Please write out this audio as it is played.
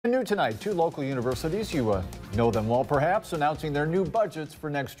Keeping new tonight, two local universities, you know them well perhaps, announcing their new budgets for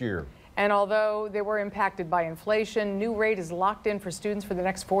next year. And although they were impacted by inflation, new rate is locked in for students for the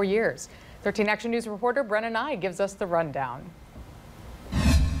next 4 years. 13 Action News reporter Brenna Nye gives us the rundown.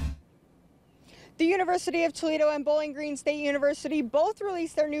 The University of Toledo and Bowling Green State University both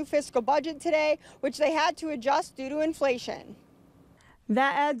released their new fiscal budget today, which they had to adjust due to inflation.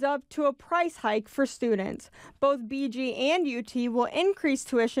 That adds up to a price hike for students. Both BG and UT will increase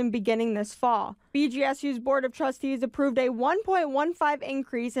tuition beginning this fall. BGSU's Board of Trustees approved a 1.15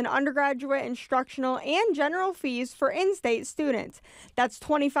 increase in undergraduate instructional and general fees for in-state students. That's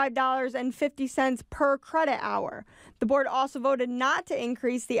 $25.50 per credit hour. The board also voted not to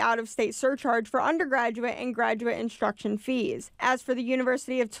increase the out-of-state surcharge for undergraduate and graduate instruction fees. As for the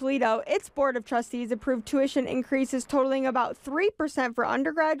University of Toledo, its Board of Trustees approved tuition increases totaling about 3% for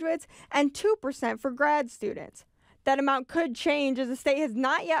undergraduates and 2% for grad students. That amount could change as the state has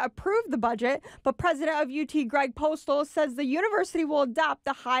not yet approved the budget, but President of UT Greg Postal says the university will adopt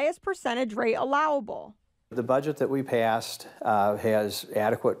the highest percentage rate allowable. The budget that we passed has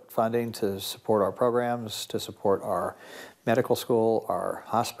adequate funding to support our programs, to support our medical school, our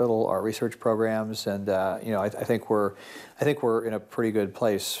hospital, our research programs, and I think we're in a pretty good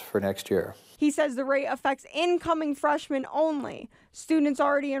place for next year. He says the rate affects incoming freshmen only. Students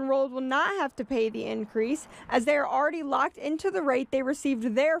already enrolled will not have to pay the increase, as they are already locked into the rate they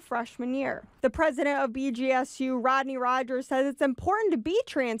received their freshman year. The president of BGSU, Rodney Rogers, says it's important to be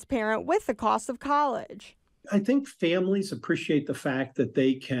transparent with the cost of college. I think families appreciate the fact that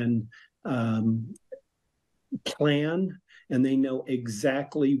they can plan and they know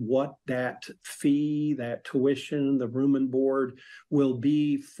exactly what that fee, that tuition, the room and board will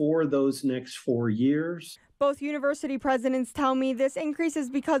be for those next 4 years. Both university presidents tell me this increase is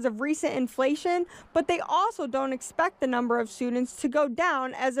because of recent inflation, but they also don't expect the number of students to go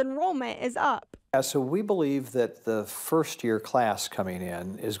down as enrollment is up. So we believe that the first-year class coming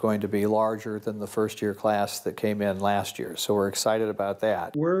in is going to be larger than the first-year class that came in last year. So we're excited about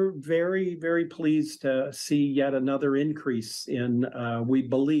that. We're very, very pleased to see yet another increase in, we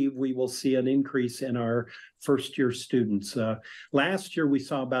believe we will see an increase in our first-year students. Last year, we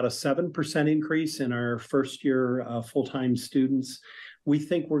saw about a 7% increase in our first-year full-time students. We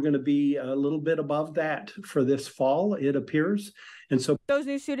think we're going to be a little bit above that for this fall, it appears. And so those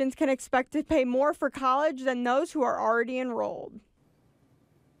new students can expect to pay more for college than those who are already enrolled.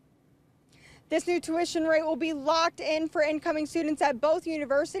 This new tuition rate will be locked in for incoming students at both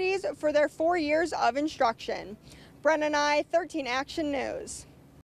universities for their 4 years of instruction. Brenna Nye, 13 Action News.